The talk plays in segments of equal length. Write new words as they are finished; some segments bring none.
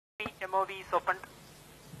MOV is opened.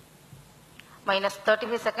 Minus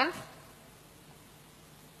 35 seconds.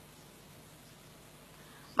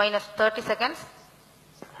 Minus 30 seconds.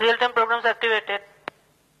 Real-time programs activated.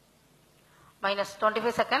 Minus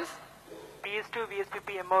 25 seconds. PS2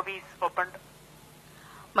 VSPP MOV is opened.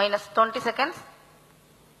 Minus 20 seconds.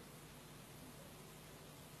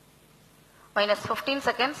 Minus 15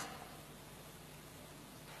 seconds.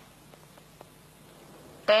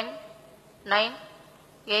 10, 9,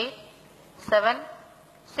 8, 7,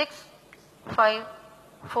 6, 5,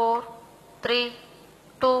 4, 3,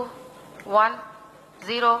 2, 1,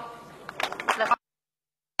 0. Plus 3,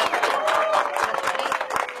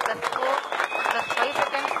 plus 4, plus 5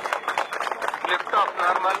 seconds. Lift off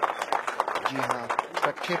normal. जी हाँ,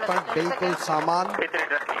 प्रक्षेपण बिल्कुल सामान।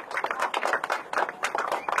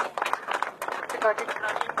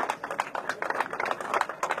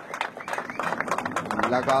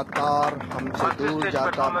 लगातार हमसे दूर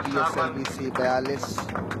जाता PSLV C-42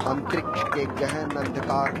 अंतरिक्ष के गहन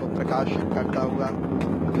अंधकार को प्रकाशित करता हुआ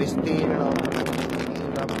विस्तीर्ण और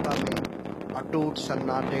रफ्ता में अटूट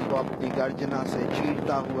सन्नाटे को अपनी गर्जना से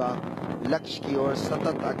चीरता हुआ लक्ष्य की ओर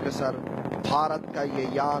सतत अग्रसर भारत का ये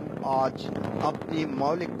यान आज अपनी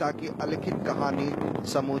मौलिकता की अलिखित कहानी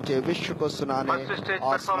समूचे विश्व को सुनाने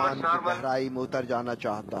आसमान की गहराई में उतर जाना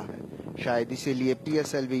चाहता है। शायद इसीलिए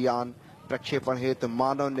PSLV यान प्रक्षेपण हेतु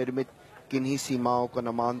मानव निर्मित किन्हीं सीमाओं को न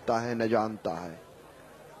मानता है न जानता है।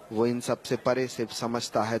 वो इन सब से परे सिर्फ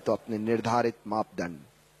समझता है तो अपने निर्धारित मापदंड।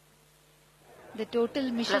 The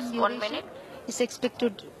total mission duration is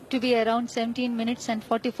expected to be around 17 minutes and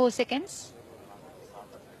 44 seconds.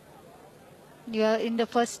 You are in the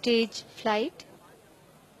first stage flight.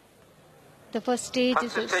 The first stage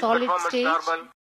is a solid stage.